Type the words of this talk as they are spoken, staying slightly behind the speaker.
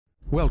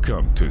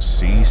Welcome to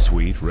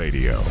C-Suite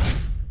Radio.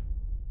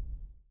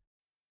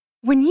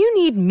 When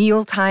you need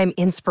mealtime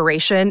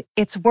inspiration,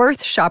 it's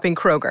worth shopping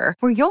Kroger,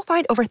 where you'll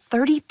find over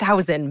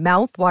 30,000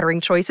 mouth-watering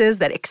choices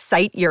that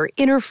excite your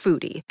inner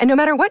foodie. And no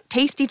matter what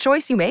tasty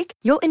choice you make,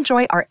 you'll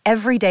enjoy our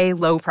everyday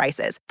low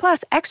prices,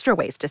 plus extra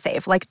ways to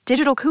save, like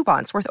digital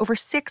coupons worth over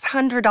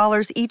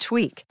 $600 each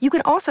week. You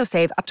can also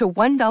save up to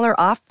 $1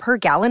 off per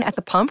gallon at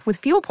the pump with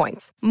fuel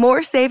points.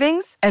 More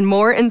savings and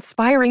more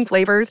inspiring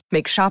flavors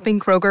make shopping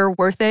Kroger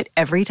worth it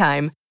every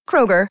time.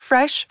 Kroger,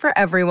 fresh for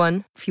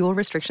everyone. Fuel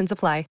restrictions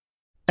apply.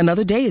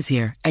 Another day is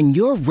here, and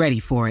you're ready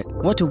for it.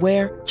 What to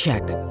wear?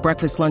 Check.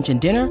 Breakfast, lunch, and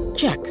dinner?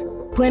 Check.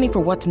 Planning for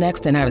what's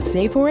next and how to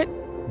save for it?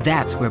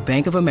 That's where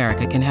Bank of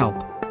America can help.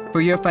 For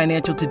your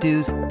financial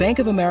to-dos, Bank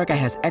of America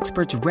has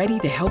experts ready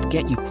to help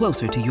get you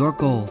closer to your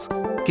goals.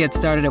 Get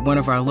started at one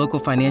of our local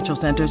financial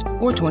centers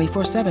or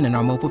 24/7 in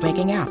our mobile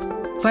banking app.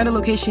 Find a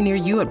location near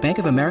you at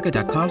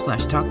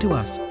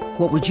bankofamerica.com/talktous.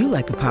 What would you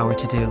like the power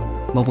to do?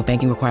 Mobile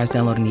banking requires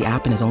downloading the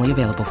app and is only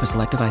available for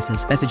select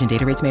devices. Message and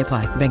data rates may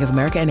apply. Bank of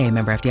America N.A.,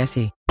 member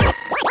FDIC.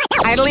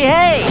 Idly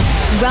hey!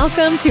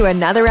 Welcome to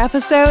another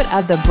episode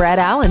of The Brett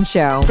Allen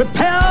Show.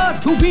 Prepare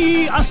to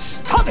be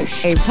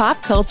astonished! A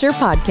pop culture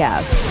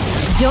podcast.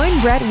 Join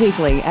Brett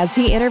weekly as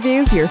he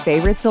interviews your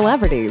favorite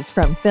celebrities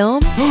from film,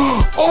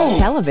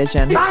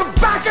 television, I'm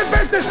back in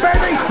business,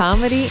 baby!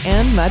 comedy,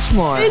 and much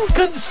more.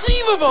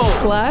 Inconceivable!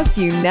 Plus,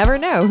 you never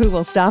know who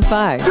will stop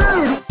by.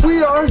 Dude,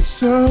 we are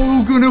so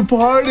gonna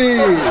party!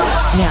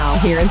 Now,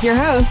 here is your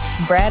host,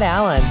 Brett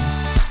Allen.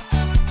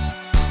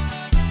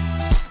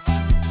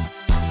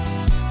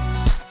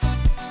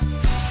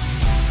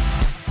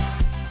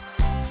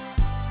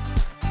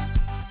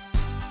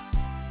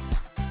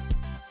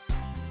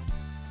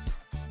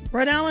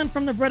 Brett Allen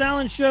from The Brett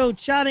Allen Show,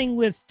 chatting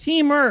with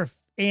T. Murph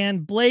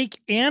and Blake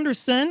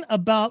Anderson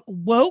about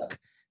Woke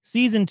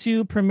Season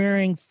 2,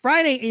 premiering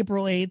Friday,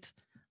 April 8th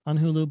on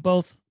Hulu.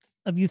 Both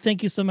of you,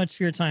 thank you so much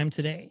for your time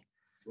today.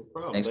 No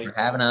problem. Thanks for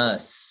having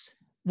us.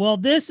 Well,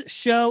 this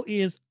show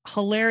is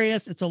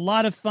hilarious. It's a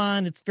lot of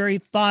fun. It's very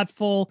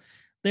thoughtful.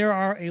 There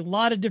are a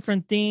lot of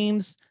different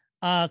themes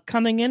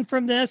coming in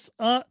from this.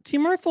 T.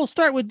 Murph, we'll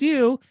start with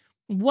you.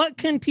 What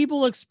can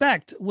people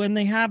expect when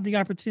they have the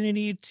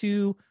opportunity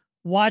to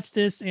watch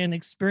this and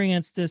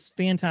experience this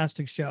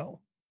fantastic show?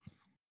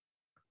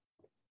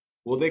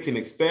 Well, they can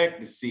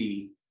expect to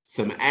see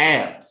some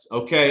abs.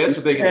 Okay, that's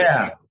what they can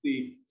expect to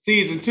see.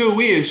 Season 2,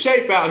 we in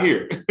shape out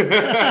here.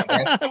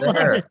 Yes,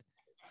 sir.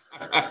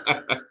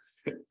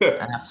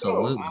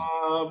 Absolutely.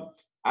 So,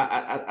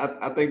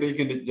 I think that you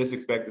can just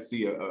expect to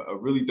see a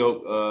really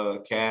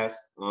dope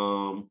cast,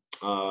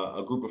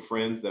 a group of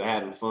friends that are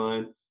having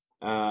fun,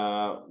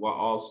 while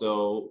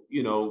also,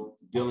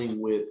 dealing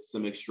with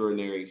some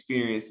extraordinary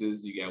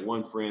experiences. You got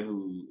one friend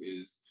who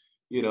is,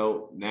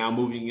 now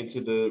moving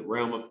into the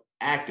realm of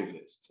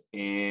activist,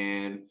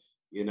 and,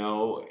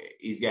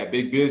 he's got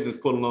big business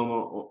pulling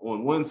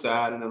on one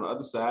side, and on the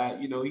other side,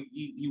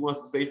 he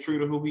wants to stay true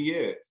to who he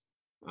is.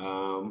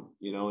 And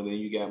then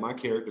you got my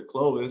character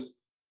Clovis,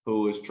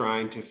 who is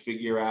trying to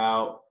figure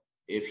out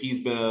if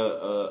he's been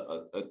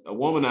a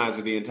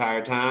womanizer the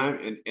entire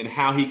time, and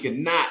how he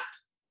cannot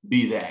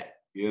be that,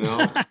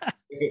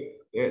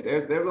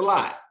 There's a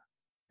lot.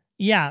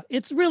 Yeah,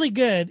 it's really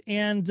good.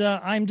 And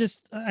I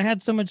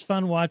had so much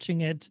fun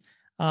watching it.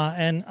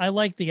 And I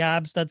like the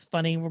abs. That's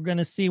funny. We're going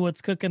to see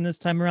what's cooking this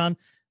time around.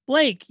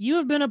 Blake, you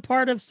have been a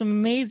part of some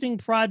amazing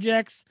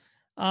projects.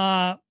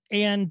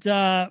 And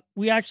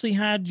we actually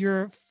had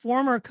your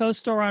former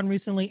co-star on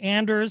recently,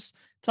 Anders,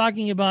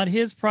 talking about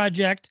his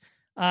project.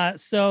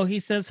 So he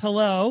says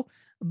hello.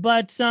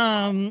 But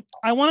I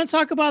want to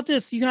talk about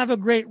this. You have a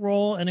great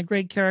role and a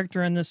great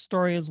character in this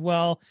story as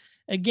well.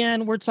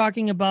 Again, we're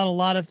talking about a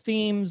lot of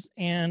themes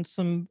and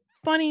some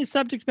funny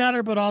subject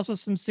matter, but also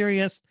some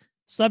serious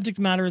subject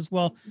matter as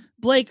well.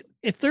 Blake,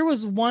 if there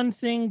was one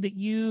thing that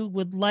you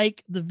would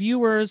like the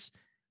viewers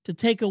to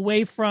take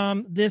away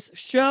from this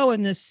show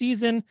and this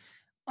season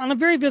on a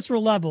very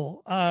visceral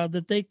level,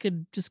 that they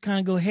could just kind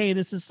of go, hey,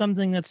 this is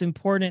something that's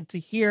important to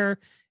hear.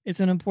 It's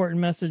an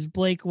important message.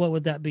 Blake, what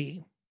would that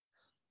be?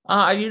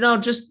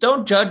 Just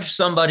don't judge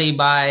somebody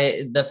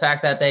by the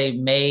fact that they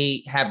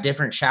may have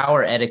different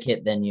shower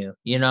etiquette than you,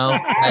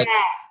 like,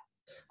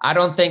 I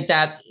don't think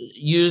that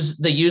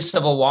the use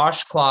of a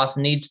washcloth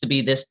needs to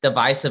be this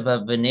divisive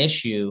of an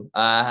issue.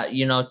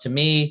 To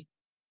me,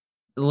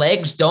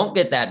 legs don't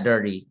get that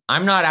dirty.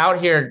 I'm not out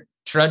here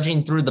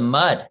trudging through the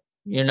mud,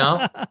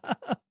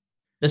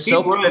 The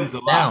soap runs a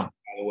lot,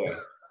 by the way.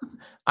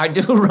 I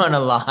do run a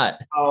lot.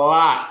 A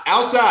lot.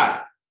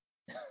 Outside.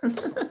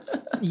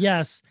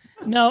 Yes.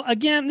 No,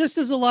 again, this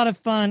is a lot of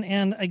fun.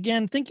 And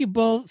again, thank you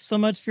both so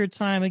much for your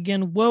time.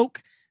 Again,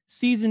 Woke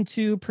Season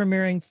 2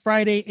 premiering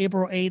Friday,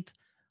 April 8th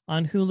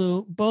on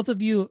Hulu. Both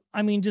of you,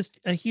 just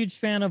a huge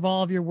fan of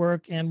all of your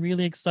work and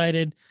really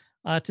excited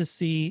to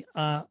see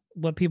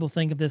what people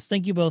think of this.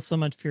 Thank you both so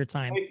much for your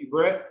time. Thank you,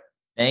 Brett.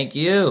 Thank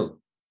you.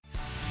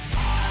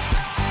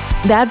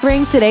 That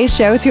brings today's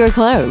show to a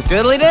close.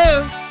 Goodly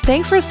do.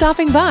 Thanks for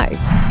stopping by.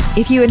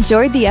 If you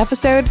enjoyed the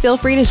episode, feel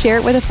free to share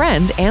it with a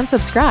friend and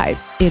subscribe.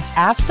 It's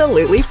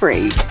absolutely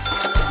free.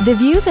 The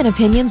views and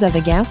opinions of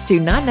the guests do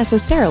not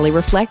necessarily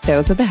reflect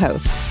those of the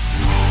host.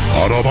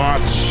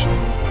 Autobots,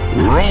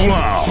 roll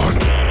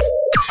out.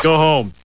 Go home.